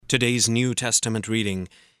Today's New Testament reading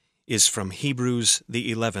is from Hebrews,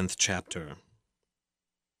 the 11th chapter.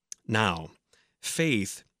 Now,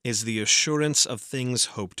 faith is the assurance of things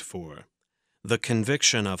hoped for, the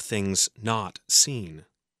conviction of things not seen.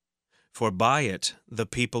 For by it the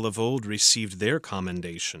people of old received their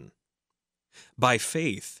commendation. By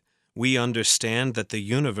faith we understand that the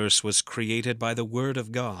universe was created by the Word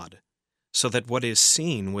of God, so that what is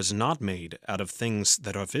seen was not made out of things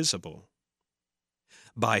that are visible.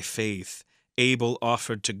 By faith Abel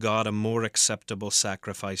offered to God a more acceptable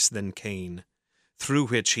sacrifice than Cain, through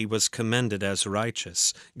which he was commended as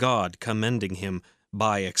righteous, God commending him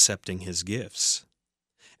by accepting his gifts.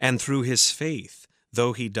 And through his faith,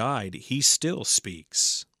 though he died, he still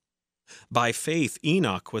speaks. By faith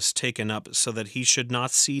Enoch was taken up so that he should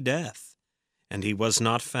not see death, and he was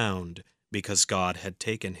not found, because God had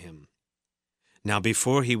taken him. Now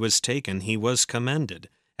before he was taken he was commended,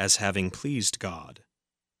 as having pleased God.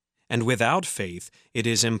 And without faith it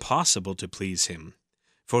is impossible to please him.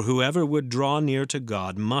 For whoever would draw near to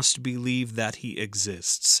God must believe that he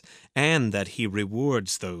exists, and that he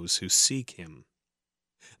rewards those who seek him.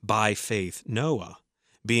 By faith Noah,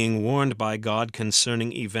 being warned by God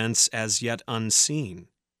concerning events as yet unseen,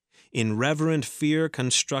 in reverent fear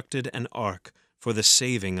constructed an ark for the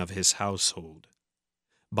saving of his household.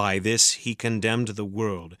 By this he condemned the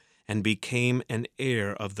world, and became an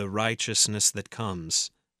heir of the righteousness that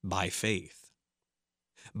comes by faith.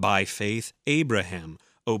 By faith Abraham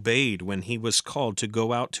obeyed when he was called to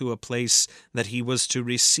go out to a place that he was to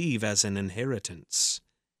receive as an inheritance.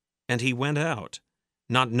 And he went out,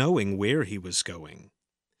 not knowing where he was going.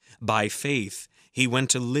 By faith he went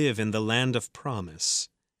to live in the land of promise,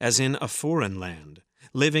 as in a foreign land,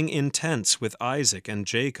 living in tents with Isaac and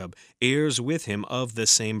Jacob, heirs with him of the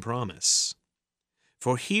same promise.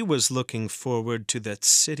 For he was looking forward to that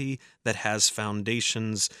city that has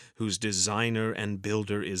foundations, whose designer and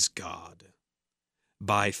builder is God.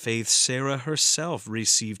 By faith Sarah herself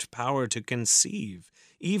received power to conceive,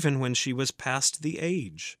 even when she was past the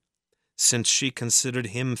age, since she considered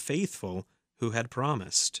him faithful who had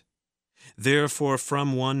promised. Therefore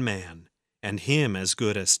from one man, and him as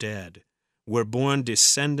good as dead, were born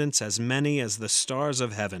descendants as many as the stars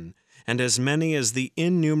of heaven, and as many as the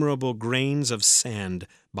innumerable grains of sand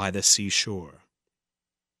by the seashore.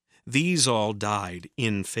 These all died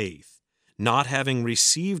in faith, not having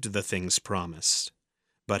received the things promised,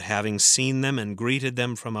 but having seen them and greeted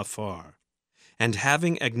them from afar, and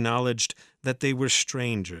having acknowledged that they were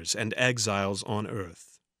strangers and exiles on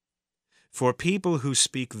earth. For people who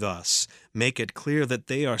speak thus make it clear that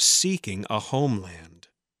they are seeking a homeland.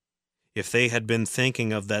 If they had been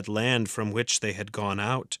thinking of that land from which they had gone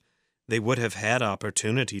out, they would have had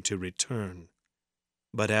opportunity to return.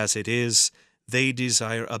 But as it is, they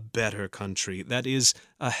desire a better country, that is,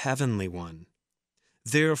 a heavenly one.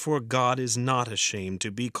 Therefore God is not ashamed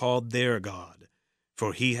to be called their God,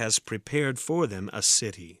 for he has prepared for them a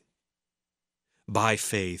city. By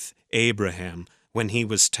faith Abraham, when he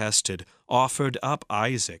was tested, offered up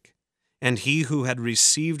Isaac, and he who had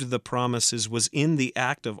received the promises was in the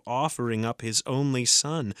act of offering up his only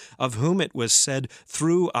son, of whom it was said,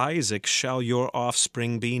 "Through Isaac shall your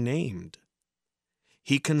offspring be named."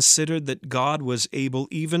 He considered that God was able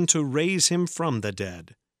even to raise him from the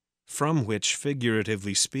dead, from which,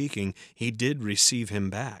 figuratively speaking, he did receive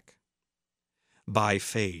him back. By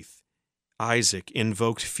faith Isaac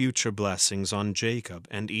invoked future blessings on Jacob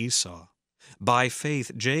and Esau. By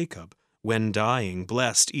faith Jacob, when dying,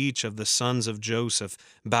 blessed each of the sons of Joseph,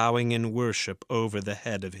 bowing in worship over the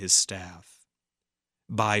head of his staff.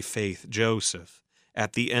 By faith Joseph,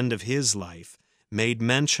 at the end of his life, made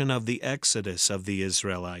mention of the exodus of the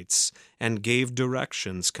Israelites, and gave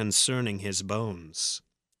directions concerning his bones.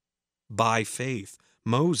 By faith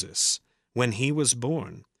Moses, when he was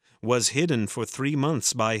born, was hidden for 3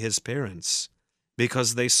 months by his parents,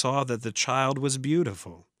 because they saw that the child was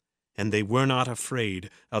beautiful, and they were not afraid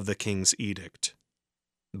of the king's edict.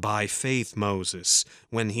 By faith Moses,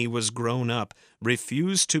 when he was grown up,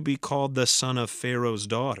 refused to be called the son of Pharaoh's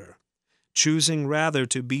daughter, choosing rather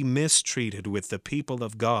to be mistreated with the people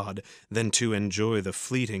of God than to enjoy the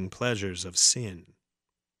fleeting pleasures of sin.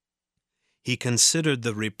 He considered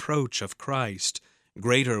the reproach of Christ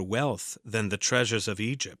greater wealth than the treasures of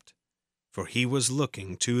Egypt, for he was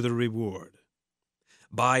looking to the reward.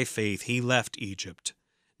 By faith he left Egypt,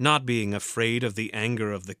 not being afraid of the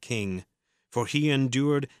anger of the king, for he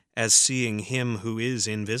endured as seeing him who is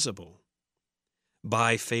invisible.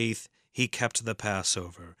 By faith he kept the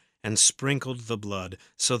Passover, and sprinkled the blood,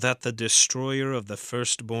 so that the destroyer of the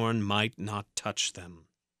firstborn might not touch them.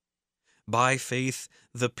 By faith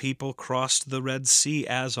the people crossed the Red Sea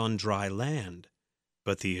as on dry land,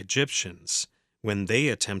 but the Egyptians, when they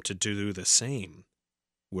attempted to do the same,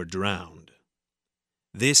 were drowned.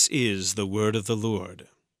 This is the word of the Lord.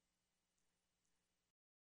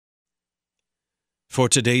 For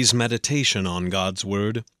today's meditation on God's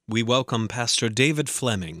Word, we welcome Pastor David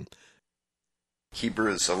Fleming.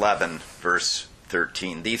 Hebrews 11, verse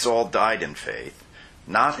 13. These all died in faith,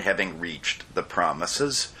 not having reached the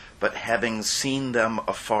promises, but having seen them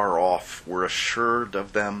afar off, were assured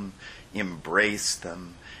of them, embraced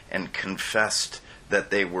them, and confessed that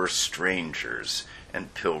they were strangers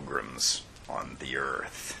and pilgrims on the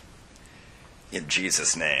earth. In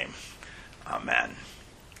Jesus' name, amen.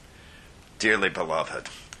 Dearly beloved,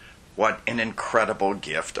 what an incredible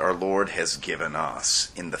gift our Lord has given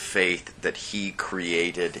us in the faith that He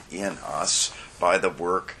created in us by the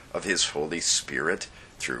work of His Holy Spirit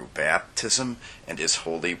through baptism and His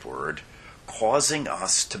holy word, causing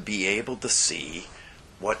us to be able to see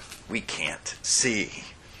what we can't see.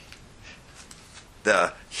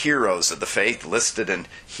 The heroes of the faith listed in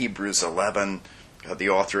Hebrews 11, the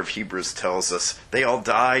author of Hebrews tells us, they all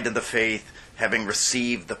died in the faith, having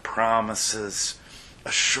received the promises,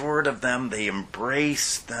 assured of them, they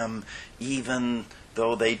embraced them, even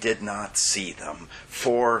though they did not see them.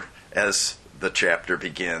 For, as the chapter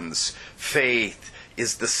begins, faith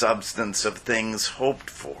is the substance of things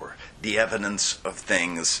hoped for, the evidence of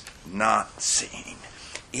things not seen.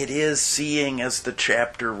 It is seeing, as the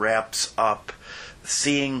chapter wraps up,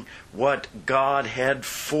 seeing what God had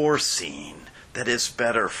foreseen that is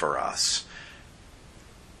better for us.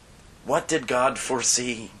 What did God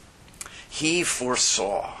foresee? He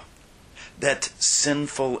foresaw that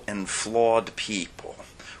sinful and flawed people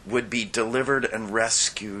would be delivered and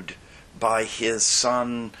rescued by His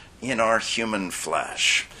Son in our human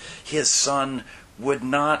flesh. His Son would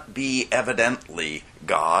not be evidently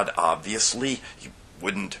God, obviously. He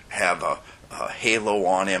wouldn't have a halo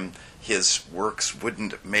on Him. His works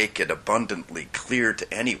wouldn't make it abundantly clear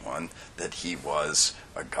to anyone that He was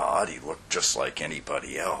a God. He looked just like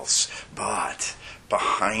anybody else. But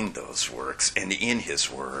behind those works and in His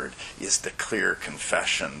Word is the clear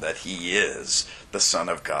confession that He is the Son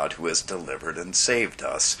of God who has delivered and saved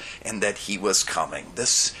us, and that He was coming.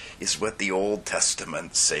 This is what the Old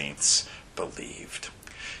Testament saints believed.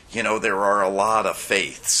 You know, there are a lot of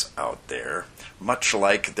faiths out there, much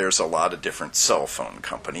like there's a lot of different cell phone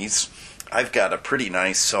companies. I've got a pretty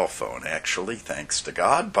nice cell phone, actually, thanks to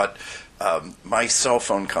God, but my cell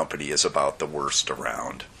phone company is about the worst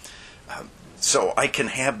around. So I can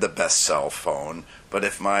have the best cell phone, but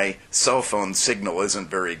if my cell phone signal isn't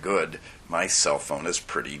very good, my cell phone is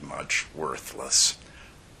pretty much worthless.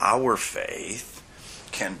 Our faith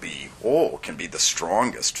can be the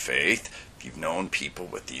strongest faith. You've known people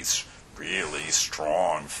with these really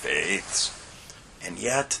strong faiths, and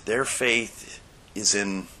yet their faith is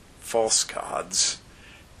in false gods,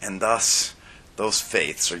 and thus those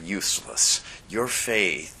faiths are useless. Your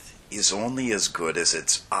faith is only as good as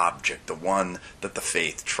its object, the one that the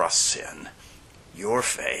faith trusts in. Your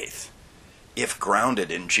faith, if grounded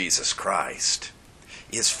in Jesus Christ,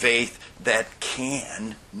 is faith that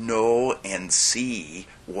can know and see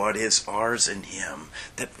what is ours in Him.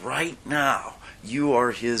 That right now you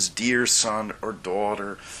are His dear son or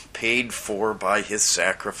daughter, paid for by His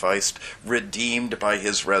sacrifice, redeemed by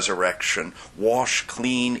His resurrection, washed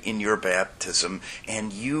clean in your baptism,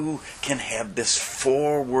 and you can have this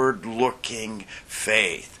forward-looking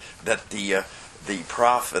faith that the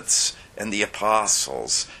prophets and the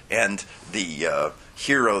apostles and the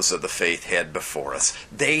heroes of the faith had before us.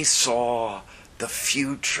 They saw the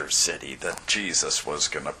future city that Jesus was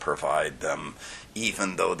going to provide them,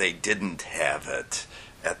 even though they didn't have it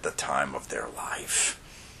at the time of their life.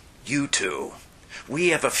 You too. We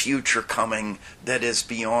have a future coming that is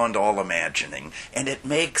beyond all imagining, and it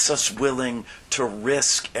makes us willing to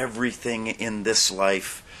risk everything in this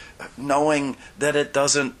life, knowing that it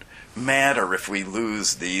doesn't matter if we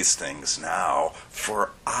lose these things now,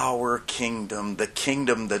 for our kingdom, the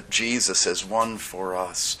kingdom that Jesus has won for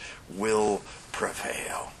us, will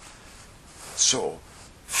prevail. So,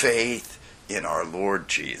 faith in our Lord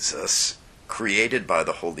Jesus, created by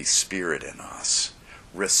the Holy Spirit in us,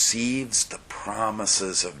 receives the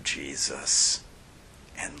promises of Jesus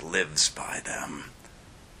and lives by them,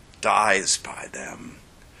 dies by them,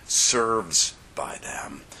 serves by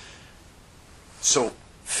them. So,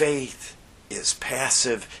 faith is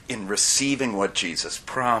passive in receiving what Jesus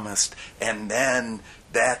promised, and then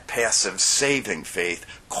that passive saving faith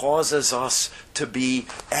causes us to be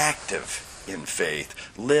active in faith,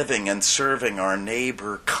 living and serving our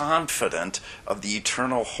neighbor, confident of the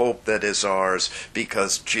eternal hope that is ours,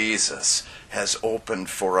 because Jesus has opened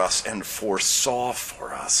for us and foresaw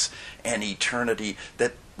for us an eternity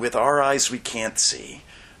that with our eyes we can't see,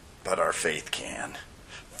 but our faith can.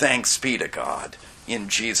 Thanks be to God. In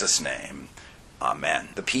Jesus' name, amen.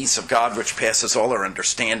 The peace of God, which passes all our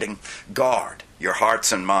understanding, guard your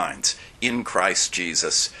hearts and minds in Christ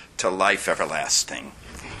Jesus to life everlasting.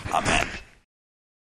 Amen.